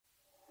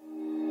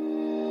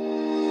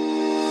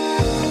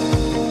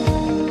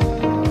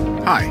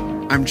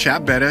I'm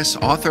Chap Bettis,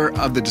 author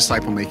of The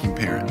Disciple Making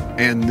Parent,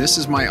 and this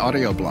is my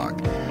audio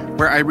blog,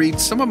 where I read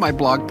some of my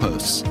blog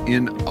posts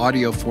in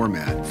audio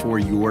format for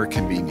your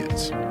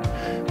convenience.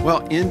 Well,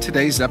 in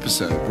today's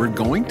episode, we're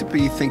going to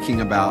be thinking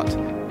about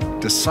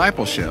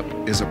discipleship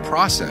is a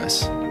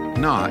process,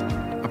 not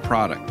a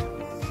product.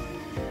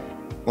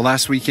 Well,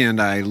 last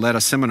weekend, I led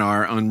a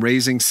seminar on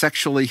raising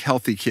sexually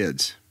healthy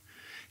kids.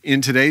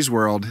 In today's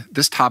world,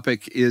 this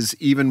topic is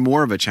even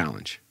more of a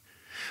challenge.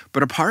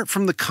 But apart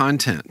from the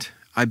content,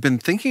 I've been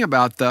thinking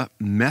about the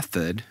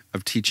method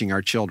of teaching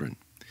our children.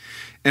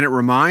 And it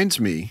reminds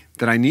me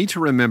that I need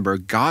to remember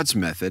God's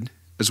method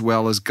as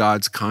well as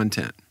God's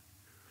content.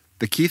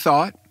 The key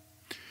thought?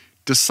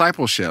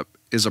 Discipleship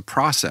is a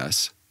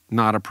process,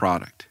 not a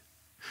product.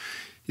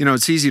 You know,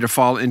 it's easy to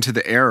fall into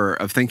the error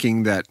of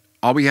thinking that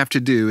all we have to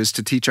do is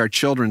to teach our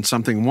children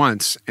something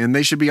once and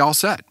they should be all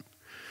set.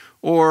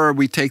 Or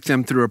we take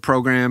them through a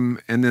program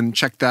and then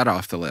check that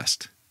off the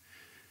list.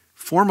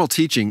 Formal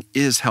teaching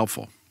is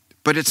helpful,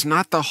 but it's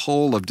not the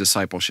whole of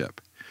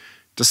discipleship.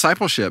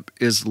 Discipleship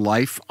is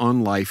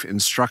life-on-life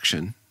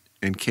instruction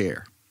and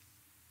care.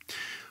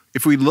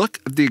 If we look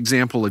at the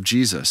example of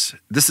Jesus,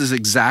 this is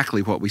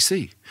exactly what we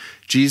see.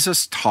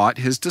 Jesus taught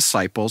his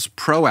disciples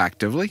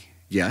proactively,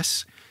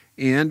 yes,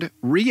 and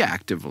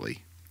reactively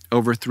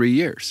over 3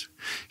 years.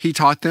 He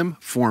taught them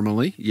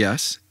formally,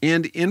 yes,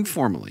 and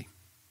informally.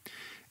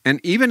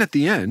 And even at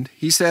the end,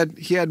 he said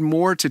he had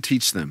more to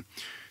teach them,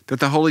 that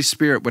the Holy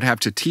Spirit would have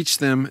to teach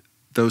them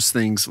those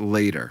things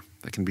later.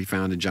 That can be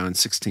found in John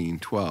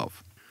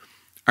 16:12.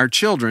 Our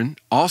children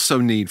also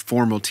need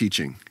formal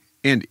teaching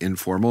and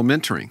informal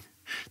mentoring.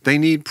 They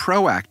need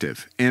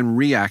proactive and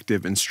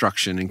reactive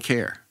instruction and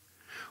care.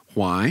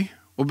 Why?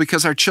 Well,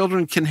 because our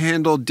children can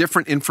handle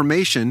different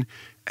information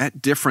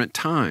at different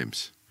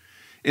times.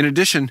 In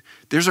addition,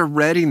 there's a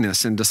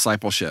readiness in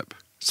discipleship.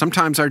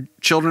 Sometimes our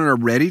children are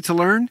ready to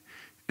learn,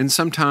 and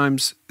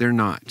sometimes they're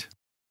not.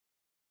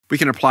 We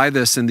can apply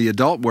this in the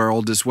adult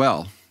world as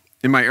well.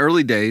 In my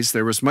early days,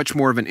 there was much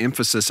more of an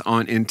emphasis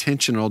on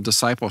intentional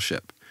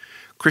discipleship.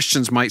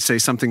 Christians might say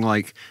something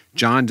like,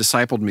 "John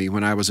discipled me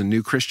when I was a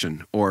new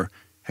Christian," or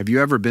 "Have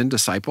you ever been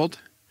discipled?"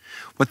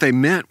 What they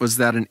meant was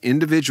that an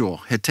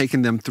individual had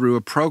taken them through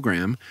a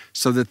program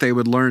so that they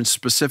would learn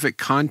specific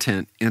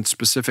content and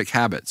specific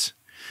habits.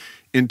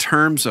 In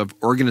terms of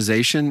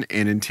organization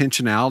and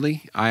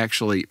intentionality, I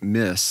actually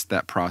miss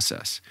that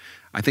process.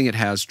 I think it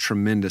has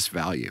tremendous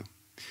value.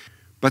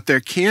 But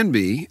there can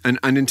be an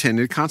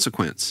unintended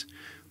consequence.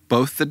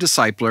 Both the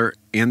discipler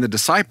and the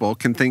disciple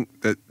can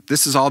think that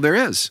this is all there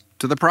is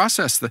to the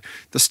process.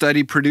 The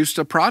study produced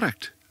a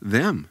product,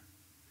 them.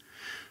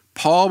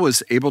 Paul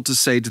was able to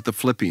say to the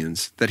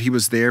Philippians that he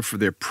was there for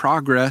their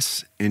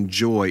progress and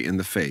joy in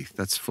the faith.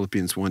 That's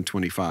Philippians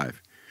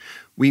 1:25.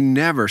 We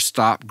never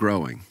stop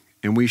growing,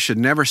 and we should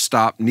never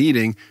stop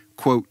needing,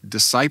 quote,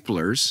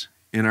 disciplers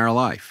in our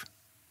life.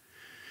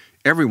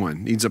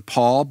 Everyone needs a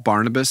Paul,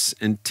 Barnabas,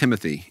 and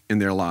Timothy in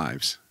their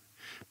lives.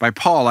 By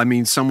Paul, I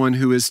mean someone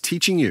who is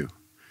teaching you.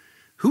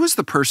 Who is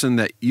the person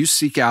that you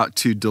seek out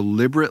to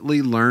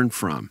deliberately learn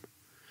from?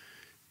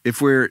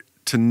 If we're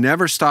to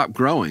never stop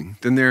growing,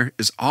 then there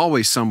is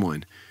always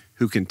someone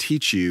who can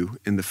teach you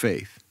in the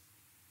faith.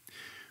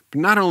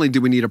 But not only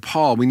do we need a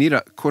Paul, we need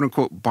a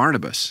quote-unquote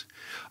Barnabas.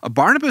 A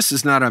Barnabas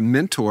is not a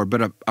mentor,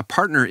 but a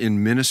partner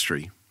in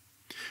ministry.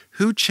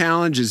 Who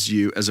challenges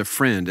you as a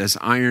friend as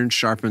iron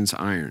sharpens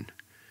iron?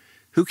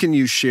 Who can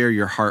you share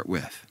your heart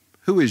with?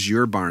 Who is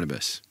your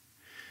Barnabas?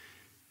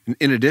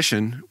 In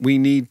addition, we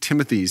need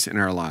Timothys in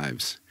our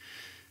lives.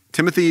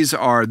 Timothys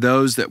are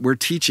those that we're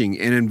teaching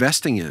and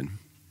investing in.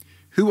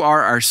 Who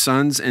are our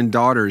sons and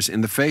daughters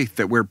in the faith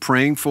that we're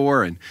praying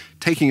for and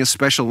taking a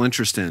special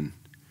interest in?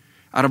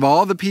 Out of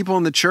all the people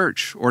in the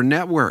church or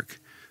network,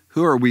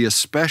 who are we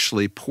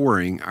especially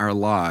pouring our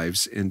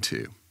lives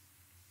into?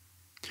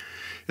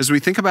 As we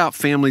think about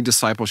family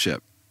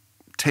discipleship,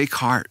 take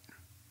heart.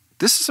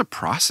 This is a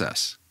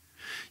process.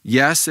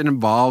 Yes, it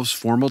involves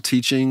formal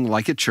teaching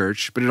like at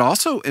church, but it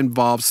also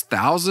involves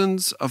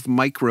thousands of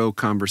micro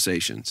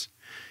conversations.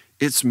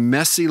 It's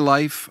messy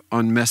life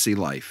on messy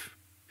life.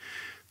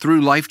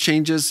 Through life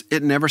changes,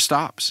 it never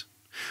stops.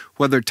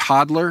 Whether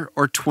toddler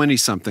or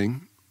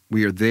 20-something,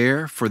 we are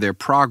there for their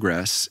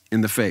progress in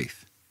the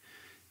faith.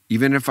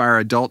 Even if our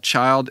adult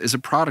child is a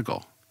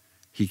prodigal,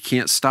 he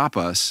can't stop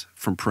us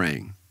from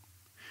praying.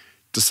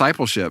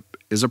 Discipleship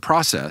is a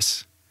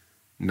process,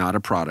 not a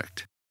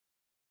product.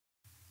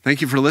 Thank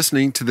you for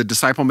listening to the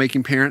Disciple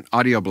Making Parent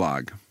audio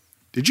blog.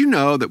 Did you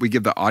know that we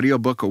give the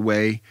audiobook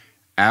away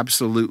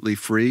absolutely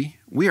free?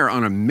 We are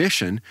on a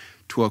mission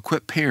to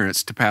equip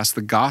parents to pass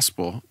the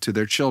gospel to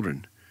their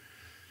children.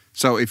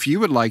 So if you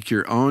would like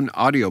your own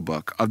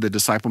audiobook of the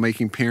Disciple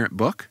Making Parent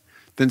book,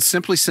 then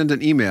simply send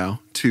an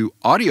email to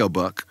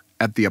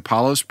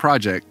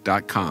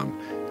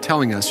audiobook@theapollosproject.com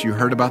telling us you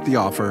heard about the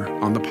offer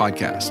on the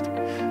podcast.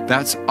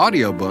 That's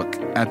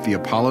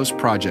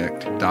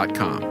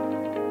audiobook@theapollosproject.com.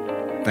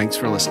 Thanks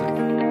for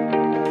listening.